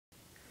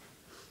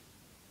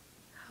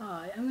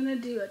Hi, I'm going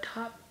to do a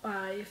top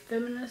 5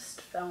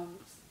 feminist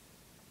films.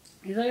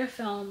 These are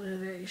films with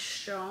very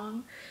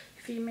strong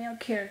female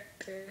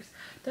characters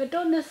that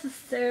don't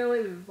necessarily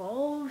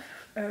revolve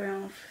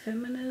around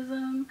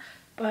feminism,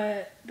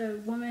 but the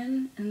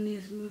women in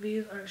these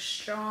movies are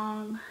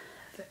strong,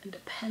 they're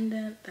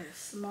independent, they're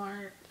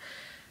smart,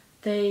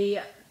 they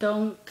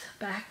don't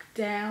back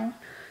down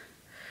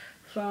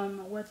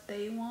from what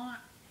they want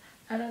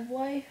out of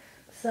life.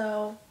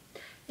 So,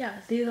 yeah,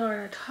 these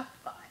are the top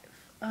 5.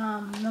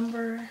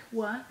 Number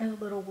 1 is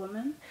Little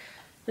Woman.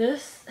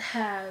 This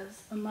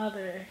has a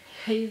mother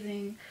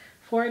raising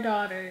 4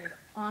 daughters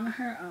on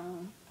her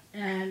own,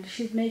 and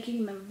she's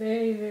making them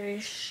very, very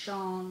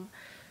strong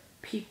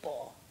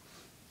people.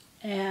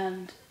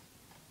 And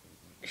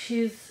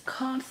they're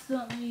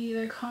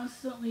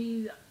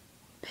constantly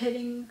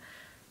pitting,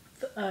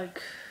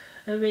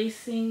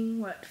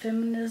 erasing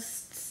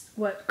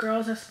what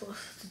girls are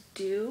supposed to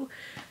do,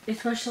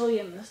 especially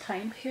in this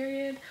time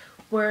period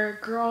where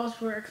girls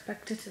were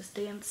expected to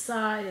stay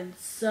inside and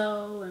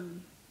sew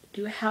and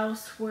do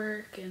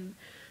housework and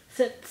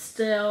sit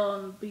still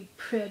and be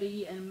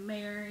pretty and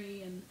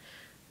marry and,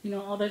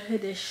 all the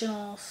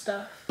traditional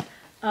stuff.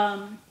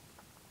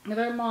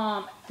 Their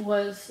mom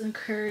was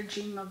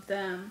encouraging of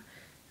them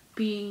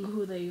being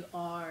who they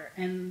are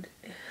and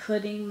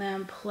letting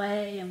them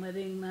play and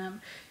letting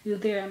them use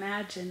their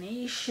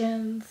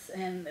imaginations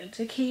and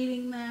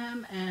educating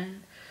them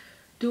and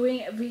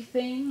doing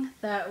everything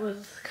that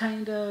was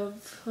kind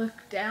of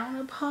looked down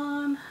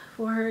upon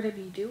for her to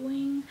be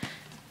doing.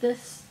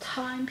 This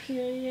time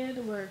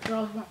period where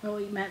girls weren't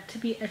really meant to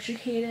be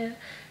educated,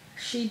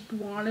 she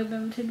wanted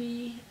them to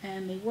be,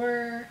 and they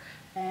were,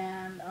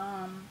 and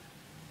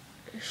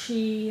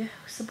she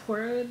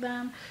supported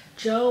them.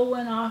 Jo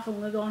went off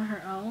and lived on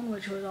her own,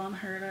 which was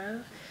unheard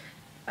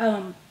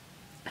of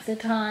at the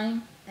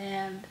time,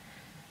 and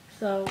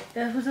so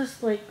it was just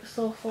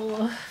so full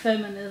of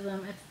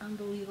feminism. It's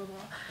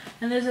unbelievable.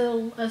 And there's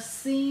a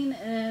scene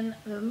in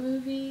the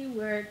movie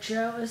where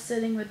Jo is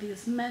sitting with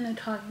these men and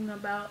talking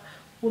about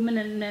women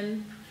and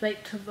men's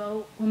right to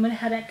vote. Women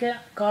hadn't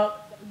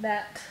got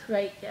that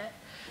right yet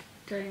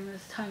during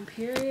this time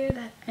period,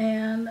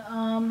 and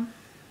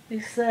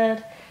they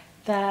said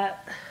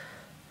that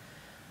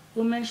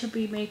women should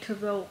be made to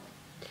vote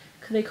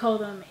because they call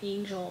them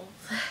angels.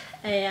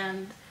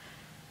 And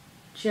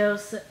Jo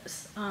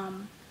says,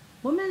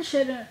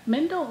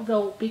 men don't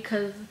vote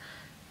because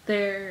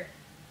they're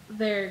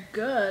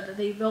good.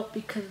 They vote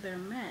because they're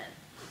men.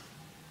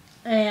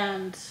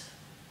 And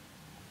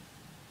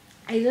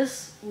I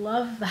just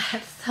love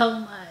that so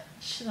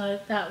much.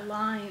 Like, that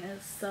line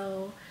is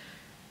so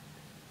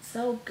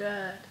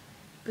good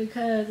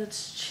because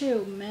it's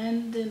true.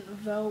 Men didn't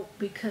vote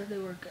because they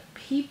were good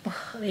people.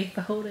 They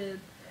voted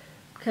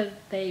because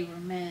they were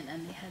men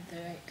and they had the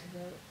right to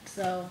vote.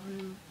 So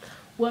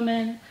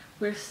women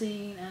were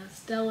seen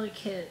as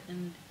delicate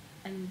and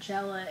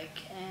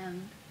angelic,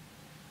 and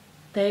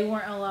they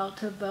weren't allowed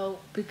to vote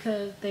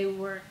because they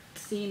weren't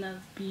seen as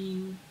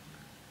being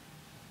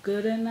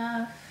good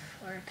enough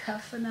or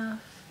tough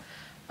enough.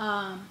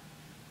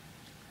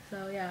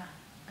 So yeah,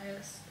 I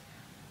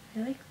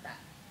like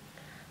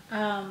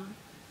that.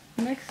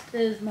 Next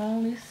is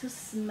Mona Lisa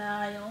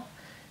Smile.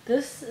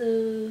 This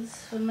is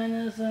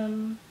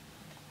feminism,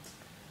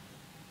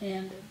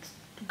 and it's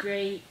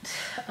great.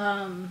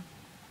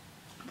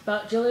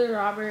 About Julia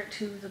Roberts,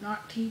 who's an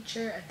art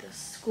teacher at this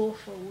school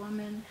for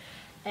women,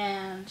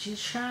 and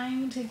she's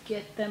trying to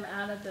get them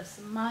out of this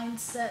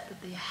mindset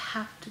that they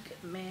have to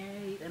get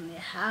married and they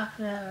have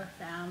to have a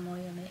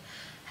family and they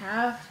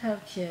have to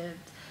have kids.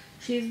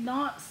 She's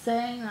not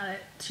saying that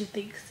she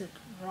thinks it's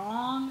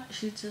wrong.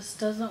 She just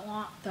doesn't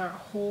want their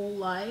whole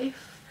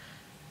life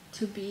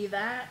to be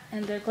that.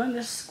 And they're going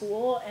to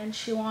school, and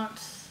she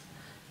wants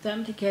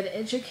them to get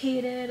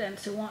educated, and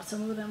she wants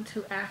some of them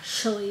to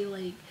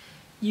actually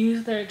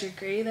use their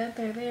degree that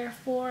they're there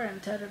for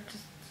instead of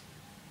just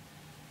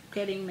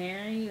getting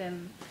married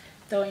and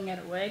throwing it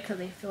away because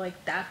they feel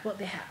like that's what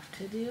they have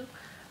to do.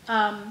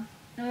 And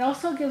it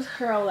also gives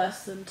her a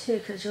lesson too,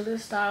 because Julia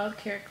Stiles'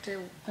 character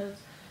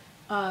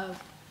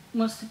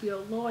wants to be a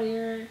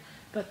lawyer,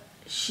 but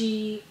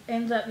she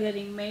ends up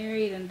getting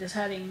married and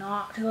deciding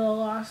not to go to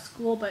law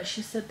school, but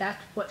she said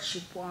that's what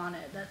she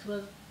wanted. That's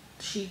what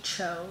she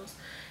chose.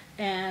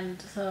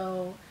 And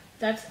so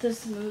that's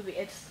this movie.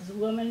 It's this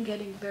woman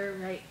getting their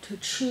right to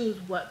choose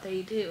what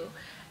they do.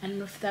 And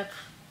if that's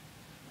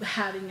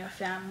having a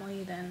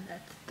family, then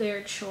that's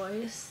their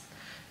choice.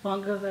 As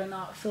long as they're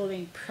not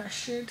feeling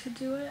pressure to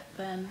do it,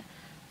 then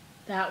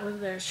that was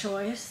their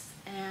choice.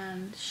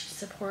 And she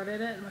supported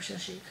it as much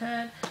as she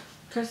could.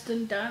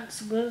 Kristen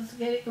Dunst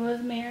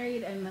was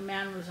married, and the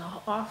man was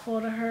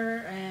awful to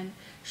her, and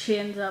she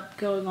ends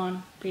up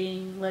living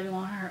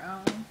on her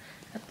own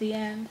at the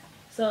end.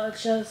 So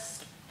it's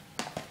just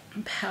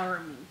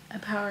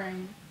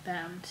empowering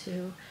them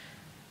to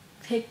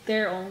take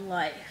their own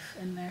life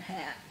in their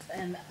hands,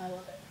 and I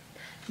love it.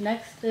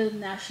 Next is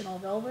National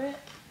Velvet.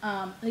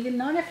 like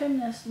not a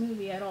feminist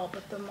movie at all,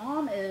 but the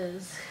mom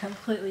is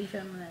completely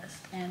feminist,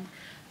 and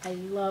I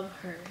love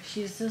her.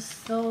 She's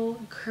just so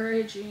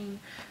encouraging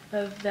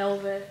of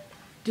Velvet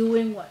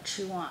doing what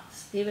she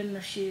wants, even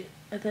if she,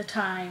 at the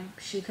time,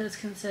 she could have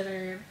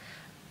considered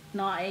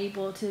not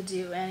able to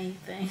do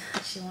anything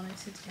she wanted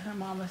to do. Her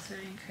mom was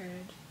very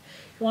encouraged.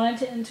 She wanted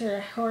to enter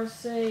a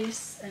horse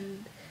race,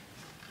 and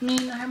I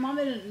mean, her mom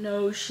didn't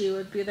know she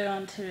would be there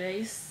on to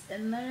race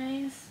in the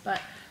race,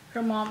 but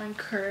her mom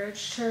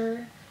encouraged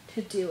her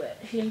to do it.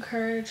 He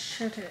encouraged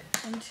her to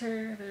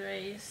enter the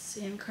race.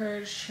 He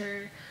encouraged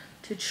her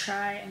to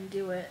try and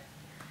do it.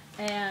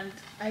 And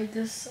I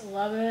just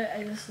love it.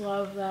 I just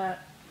love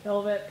that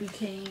Velvet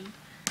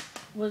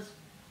was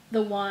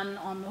the one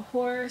on the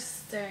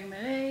horse during the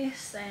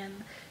race,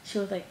 and she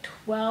was like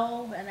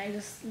 12, and I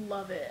just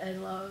love it. I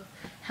love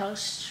how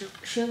she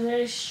was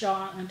very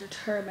strong and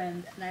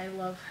determined, and I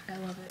love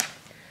it.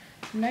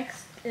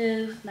 Next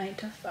is 9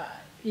 to 5.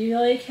 You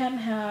really can't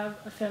have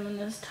a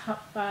feminist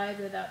top 5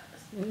 without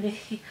this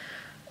movie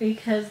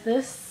because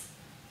this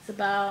is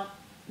about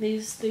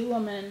these 3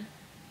 women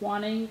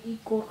wanting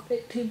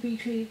to be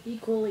treated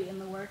equally in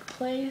the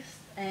workplace,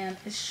 and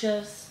it's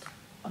just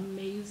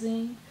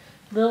amazing.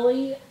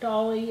 Lily,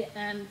 Dolly,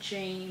 and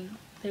Jane,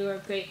 they were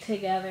great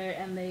together,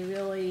 and they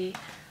really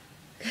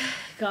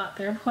got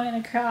their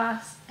point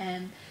across,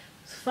 and it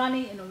was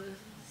funny, and it was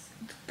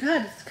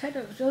good.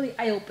 It's really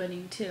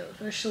eye-opening too,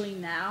 especially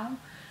now,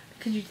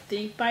 because you'd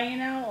think by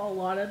now a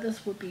lot of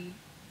this would be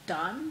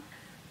done,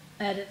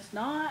 and it's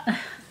not.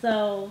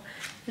 So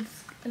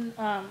it's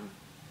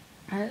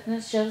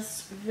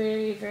just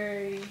very,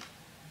 very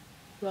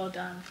well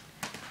done.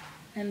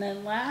 And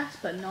then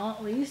last but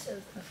not least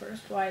is the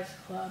First Wives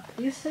Club.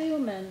 These 3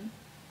 women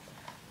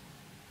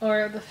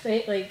are the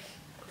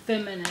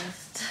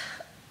feminist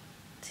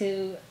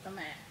to the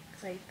max,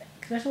 I think.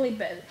 Especially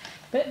Bette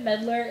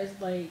Midler is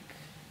like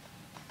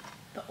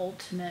the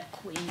ultimate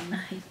queen.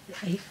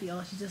 I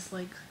feel she's just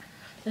like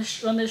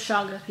one of the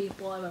strongest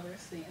people I've ever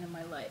seen in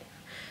my life.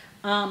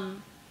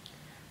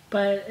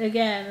 But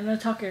again, I'm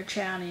not talking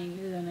Channing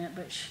is in it,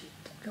 but she's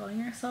killing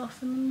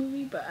herself in the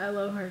movie. But I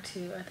love her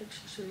too. I think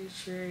she's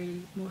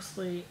very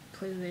mostly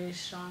plays very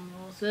strong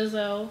roles.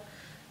 Lizzo,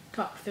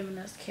 top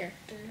feminist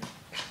character.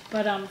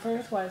 But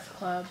First Wives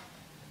Club,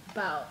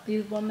 about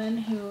these women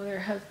who their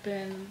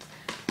husbands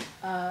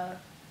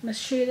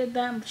mistreated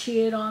them,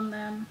 cheated on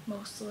them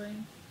mostly,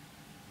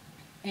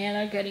 and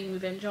are getting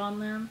revenge on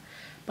them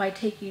by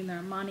taking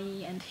their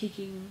money and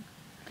taking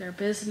their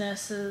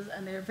businesses,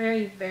 and they're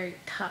very, very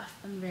tough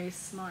and very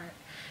smart,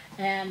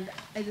 and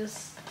I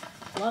just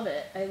love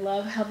it. I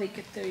love how they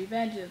get their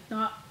revenge. It's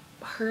not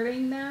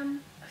hurting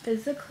them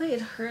physically,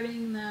 it's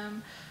hurting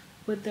them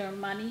with their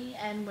money,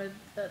 and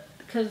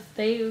because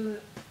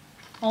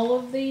all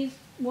of these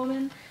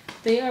women,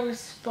 they are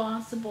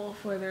responsible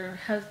for their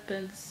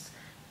husbands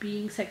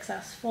being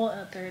successful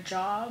at their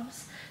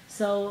jobs,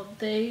 so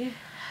they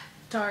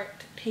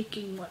start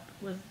taking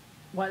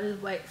what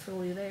is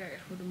rightfully theirs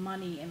with the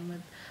money and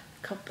with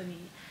the company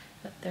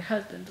that their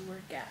husbands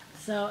work at.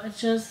 So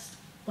it's just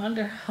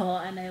wonderful,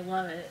 and I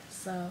love it.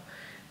 So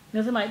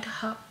those are my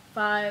top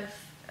 5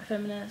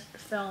 feminist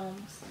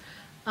films.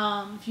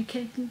 If you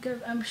can think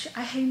of,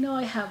 I know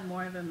I have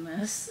more than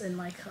this in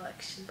my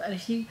collection, but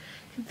if you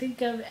can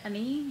think of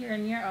any, you're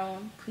in your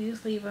own,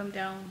 please leave them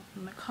down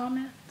in the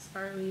comments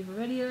or leave a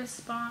video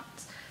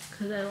response,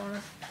 because I want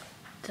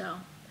to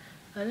tell.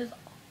 That is all.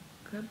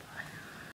 Goodbye.